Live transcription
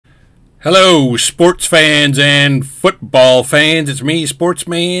Hello, sports fans and football fans. It's me,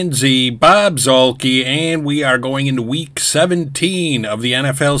 Sportsman Z, Bob Zolke, and we are going into Week 17 of the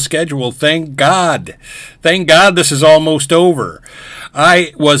NFL schedule. Thank God. Thank God this is almost over.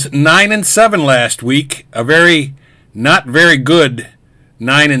 I was 9-7 last week, not very good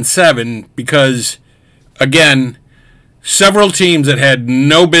 9-7, because, again, several teams that had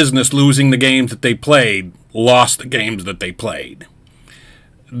no business losing the games that they played lost the games that they played.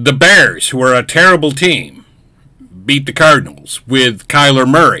 The Bears, who are a terrible team, beat the Cardinals with Kyler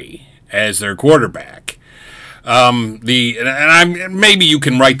Murray as their quarterback. Maybe you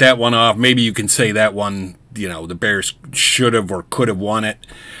can write that one off. Maybe you can say that one, the Bears should have or could have won it.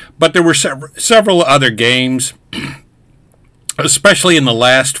 But there were several other games, especially in the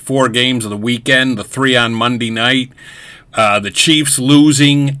last 4 games of the weekend, the 3 on Monday night. The Chiefs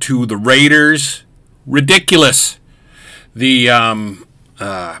losing to the Raiders. Ridiculous.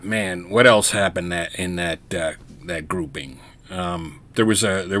 What else happened in that grouping? There was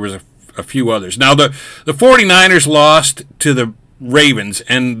a few others. Now the 49ers lost to the Ravens,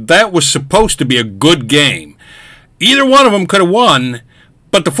 and that was supposed to be a good game. Either one of them could have won,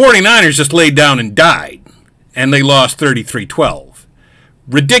 but the 49ers just laid down and died, and they lost 33-12.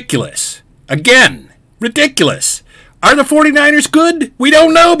 Ridiculous. Again, ridiculous. Are the 49ers good? We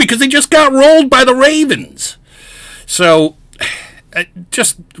don't know, because they just got rolled by the Ravens. So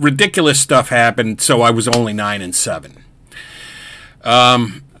just ridiculous stuff happened, so I was only 9-7.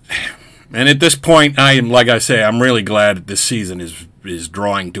 And at this point, I'm really glad that this season is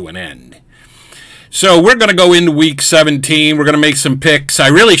drawing to an end. So we're going to go into Week 17. We're going to make some picks. I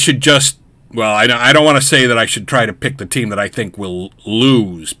really should I don't want to say that I should try to pick the team that I think will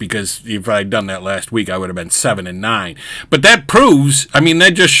lose, because if I had done that last week, I would have been 7-9. But that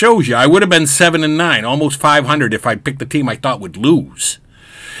that just shows you, I would have been 7-9, almost 500 if I'd picked the team I thought would lose.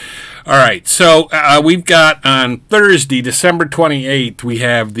 All right, so we've got on Thursday, December 28th, we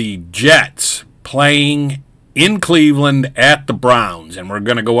have the Jets playing in Cleveland at the Browns, and we're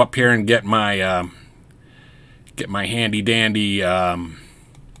going to go up here and get my handy dandy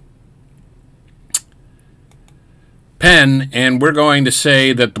pen, and we're going to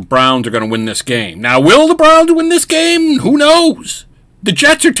say that the Browns are going to win this game. Now, will the Browns win this game? Who knows? The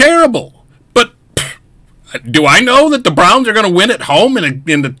Jets are terrible. But do I know that the Browns are going to win at home with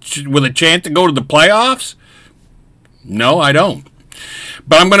a chance to go to the playoffs? No, I don't.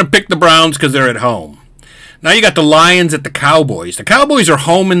 But I'm going to pick the Browns because they're at home. Now you got the Lions at the Cowboys. The Cowboys are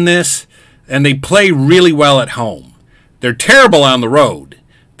home in this, and they play really well at home. They're terrible on the road.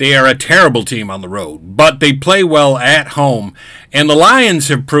 They are a terrible team on the road, but they play well at home. And the Lions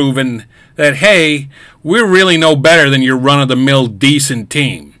have proven that, hey, we're really no better than your run-of-the-mill decent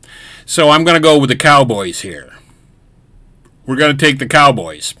team. So I'm going to go with the Cowboys here. We're going to take the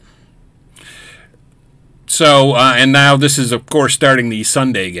Cowboys. So, and now this is, of course, starting these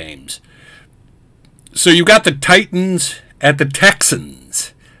Sunday games. So you've got the Titans at the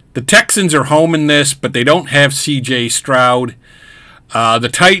Texans. The Texans are home in this, but they don't have C.J. Stroud. The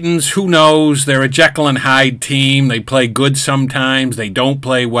Titans, who knows? They're a Jekyll and Hyde team. They play good sometimes. They don't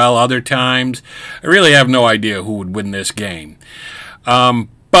play well other times. I really have no idea who would win this game.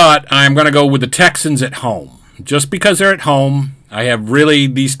 But I'm going to go with the Texans at home. Just because they're at home,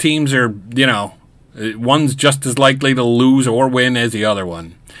 these teams are, one's just as likely to lose or win as the other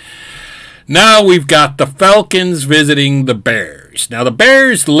one. Now we've got the Falcons visiting the Bears. Now the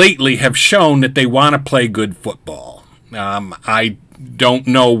Bears lately have shown that they want to play good football. I don't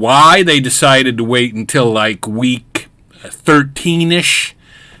know why they decided to wait until like week 13-ish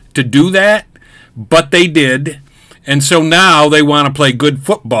to do that, but they did. And so now they want to play good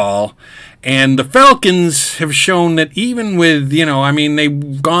football. And the Falcons have shown that even with,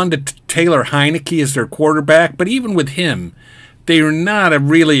 they've gone to Taylor Heineke as their quarterback, but even with him, they are not a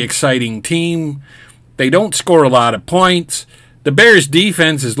really exciting team. They don't score a lot of points. The Bears'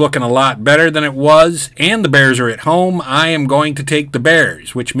 defense is looking a lot better than it was, and the Bears are at home. I am going to take the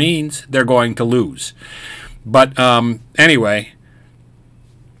Bears, which means they're going to lose. But anyway,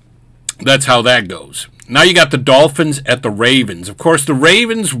 that's how that goes. Now you got the Dolphins at the Ravens. Of course, the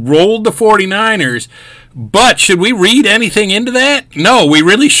Ravens rolled the 49ers, but should we read anything into that? No, we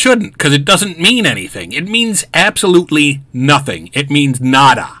really shouldn't, because it doesn't mean anything. It means absolutely nothing. It means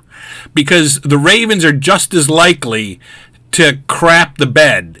nada, because the Ravens are just as likely to crap the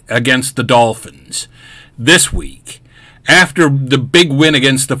bed against the Dolphins this week after the big win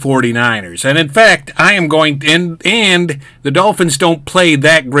against the 49ers. And in fact, and the Dolphins don't play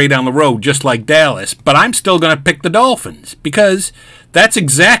that great on the road, just like Dallas, but I'm still going to pick the Dolphins because That's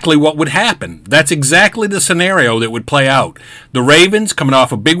exactly what would happen. That's exactly the scenario that would play out. The Ravens coming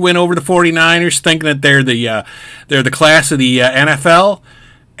off a big win over the 49ers, thinking that they're the class of the NFL,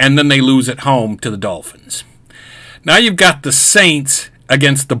 and then they lose at home to the Dolphins. Now you've got the Saints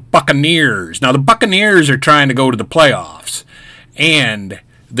against the Buccaneers. Now the Buccaneers are trying to go to the playoffs, and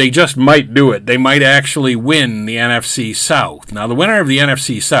they just might do it. They might actually win the NFC South. Now, the winner of the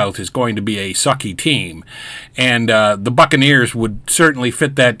NFC South is going to be a sucky team, and the Buccaneers would certainly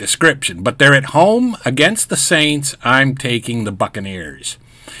fit that description. But they're at home against the Saints. I'm taking the Buccaneers.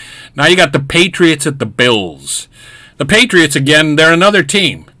 Now you got the Patriots at the Bills. The Patriots, again, they're another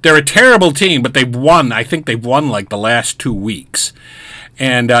team. They're a terrible team, but they've won. I think they've won like the last 2 weeks.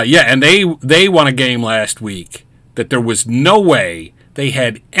 And, and they won a game last week that there was no way they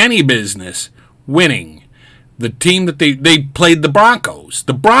had any business winning. The team that they played, the Broncos.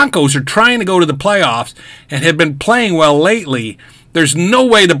 The Broncos are trying to go to the playoffs and have been playing well lately. There's no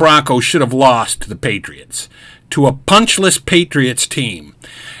way the Broncos should have lost to the Patriots, to a punchless Patriots team.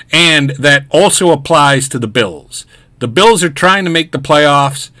 And that also applies to the Bills. The Bills are trying to make the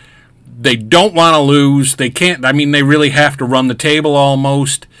playoffs. They don't want to lose. They can't. I mean, they really have to run the table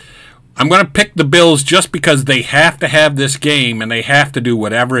almost. I'm going to pick the Bills just because they have to have this game and they have to do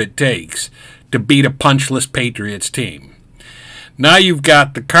whatever it takes to beat a punchless Patriots team. Now you've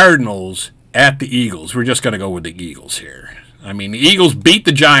got the Cardinals at the Eagles. We're just going to go with the Eagles here. I mean, the Eagles beat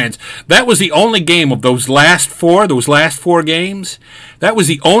the Giants. That was the only game of those last four games. That was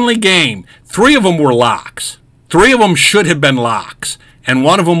the only game. 3 of them were locks. 3 of them should have been locks. And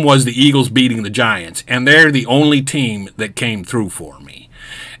one of them was the Eagles beating the Giants. And they're the only team that came through for me.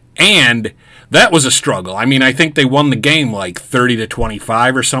 And that was a struggle. I mean, I think they won the game like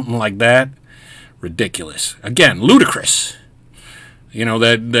 30-25 or something like that. Ridiculous. Again, ludicrous. You know,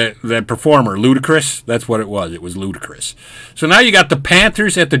 that performer, Ludacris, that's what it was. It was ludicrous. So now you got the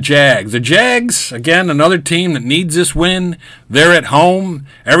Panthers at the Jags. The Jags, again, another team that needs this win. They're at home.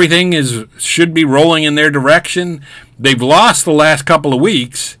 Everything should be rolling in their direction. They've lost the last couple of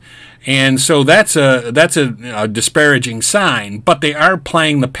weeks, and so that's a disparaging sign. But they are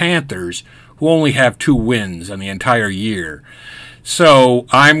playing the Panthers, who only have 2 wins on the entire year. So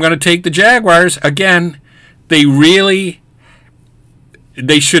I'm going to take the Jaguars. Again, they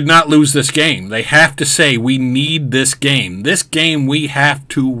should not lose this game. They have to say, we need this game. This game we have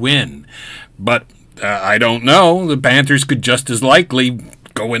to win. But I don't know. The Panthers could just as likely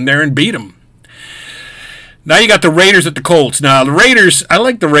go in there and beat them. Now you got the Raiders at the Colts. Now, the Raiders, I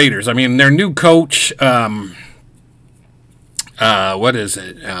like the Raiders. I mean, their new coach, what is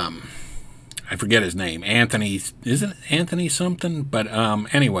it? I forget his name. Anthony, isn't it Anthony something? But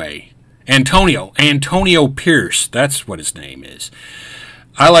anyway, Antonio Pierce. That's what his name is.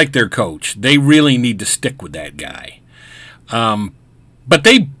 I like their coach. They really need to stick with that guy. But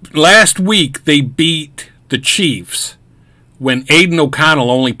last week they beat the Chiefs when Aiden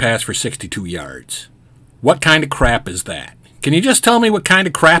O'Connell only passed for 62 yards. What kind of crap is that? Can you just tell me what kind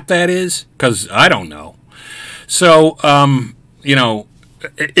of crap that is? Because I don't know. So, you know,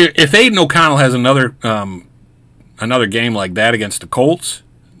 if Aiden O'Connell has another game like that against the Colts,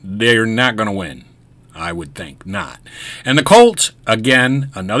 they're not going to win. I would think not. And the Colts, again,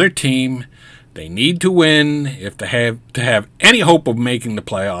 another team. They need to win if they have to have any hope of making the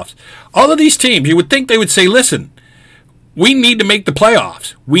playoffs. All of these teams, you would think they would say, listen, we need to make the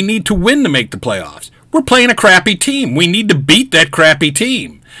playoffs. We need to win to make the playoffs. We're playing a crappy team. We need to beat that crappy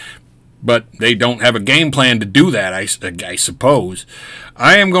team. But they don't have a game plan to do that, I suppose.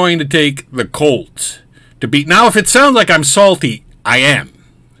 I am going to take the Colts to beat. Now, if it sounds like I'm salty, I am.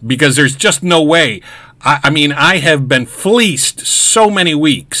 Because there's just no way. I mean, I have been fleeced so many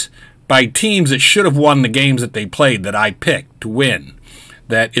weeks by teams that should have won the games that they played that I picked to win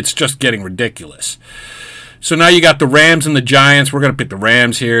that it's just getting ridiculous. So now you got the Rams and the Giants. We're going to pick the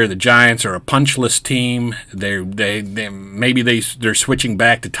Rams here. The Giants are a punchless team. Maybe they're switching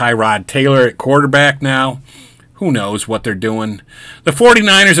back to Tyrod Taylor at quarterback now. Who knows what they're doing? The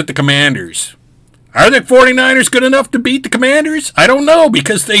 49ers at the Commanders. Are the 49ers good enough to beat the Commanders? I don't know,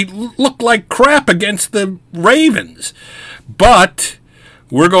 because they look like crap against the Ravens. But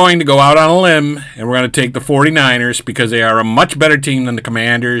we're going to go out on a limb, and we're going to take the 49ers because they are a much better team than the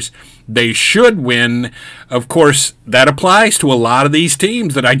Commanders. They should win. Of course, that applies to a lot of these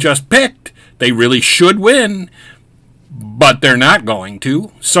teams that I just picked. They really should win, but they're not going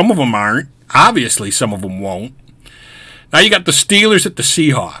to. Some of them aren't. Obviously, some of them won't. Now you got the Steelers at the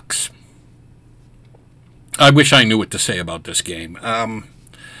Seahawks. I wish I knew what to say about this game. The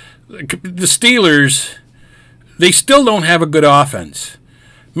Steelers, they still don't have a good offense.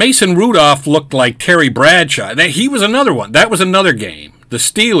 Mason Rudolph looked like Terry Bradshaw. He was another one. That was another game. The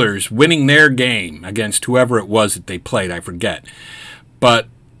Steelers winning their game against whoever it was that they played, I forget. But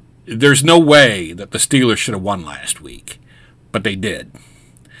there's no way that the Steelers should have won last week. But they did.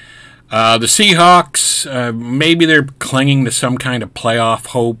 The Seahawks, maybe they're clinging to some kind of playoff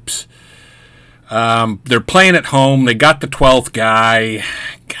hopes. They're playing at home. They got the 12th guy.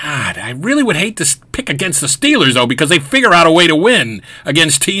 God, I really would hate to pick against the Steelers, though, because they figure out a way to win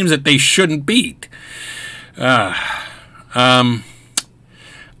against teams that they shouldn't beat.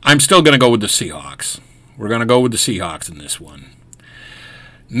 I'm still going to go with the Seahawks. We're going to go with the Seahawks in this one.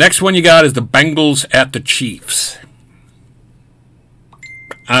 Next one you got is the Bengals at the Chiefs.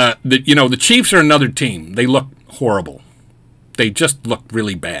 The Chiefs are another team. They look horrible. They just look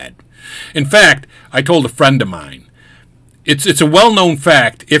really bad. In fact, I told a friend of mine, it's a well-known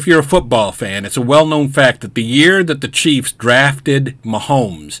fact, if you're a football fan, it's a well-known fact that the year that the Chiefs drafted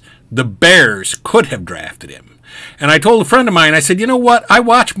Mahomes, the Bears could have drafted him. And I told a friend of mine, I said, you know what? I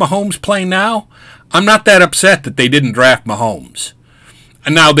watch Mahomes play now. I'm not that upset that they didn't draft Mahomes.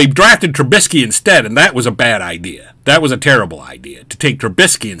 And now they drafted Trubisky instead, and that was a bad idea. That was a terrible idea, to take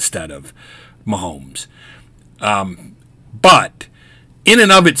Trubisky instead of Mahomes. But in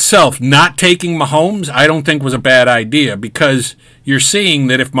and of itself, not taking Mahomes, I don't think was a bad idea, because you're seeing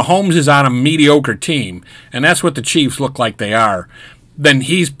that if Mahomes is on a mediocre team, and that's what the Chiefs look like they are, then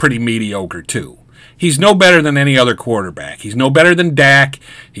he's pretty mediocre too. He's no better than any other quarterback. He's no better than Dak.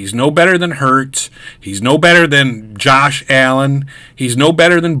 He's no better than Hurts. He's no better than Josh Allen. He's no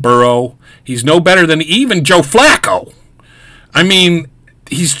better than Burrow. He's no better than even Joe Flacco. I mean,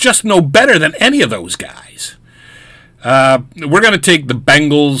 he's just no better than any of those guys. We're going to take the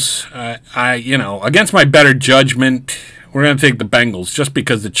Bengals. Against my better judgment, we're going to take the Bengals just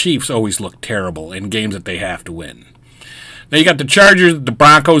because the Chiefs always look terrible in games that they have to win. Now you got the Chargers, the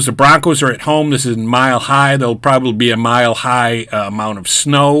Broncos. The Broncos are at home. This is Mile High. There'll probably be a Mile High amount of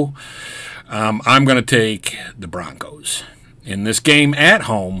snow. I'm going to take the Broncos in this game at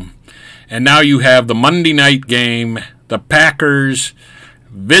home. And now you have the Monday night game, the Packers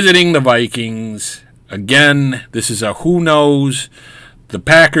visiting the Vikings. Again, this is a who knows. The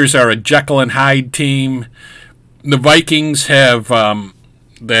Packers are a Jekyll and Hyde team. The Vikings have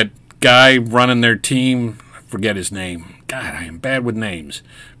that guy running their team. I forget his name. God, I am bad with names.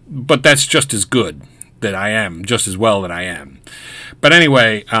 But that's just as good that I am, just as well that I am. But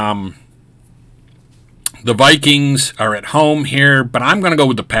anyway, the Vikings are at home here, but I'm going to go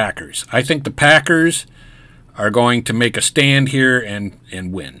with the Packers. I think the Packers are going to make a stand here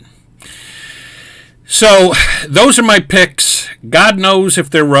and win. So those are my picks. God knows if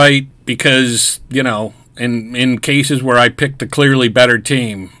they're right, because, in cases where I picked the clearly better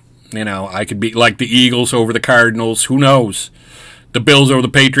team, I could be like the Eagles over the Cardinals. Who knows? The Bills over the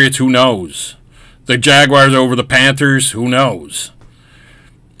Patriots. Who knows? The Jaguars over the Panthers. Who knows?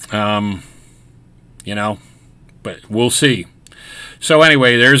 But we'll see. So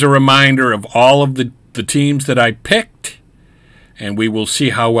anyway, there's a reminder of all of the teams that I picked, and we will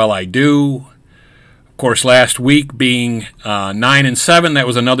see how well I do. Of course, last week being 9-7, that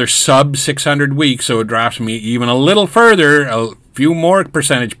was another sub 600 week, so it drops me even a little further, a few more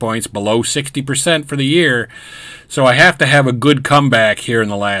percentage points below 60% for the year. So I have to have a good comeback here in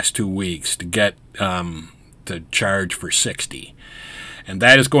the last 2 weeks to get to charge for 60. And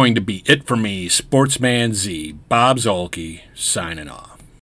that is going to be it for me, Sportsman Z, Bob Zuhlke, signing off.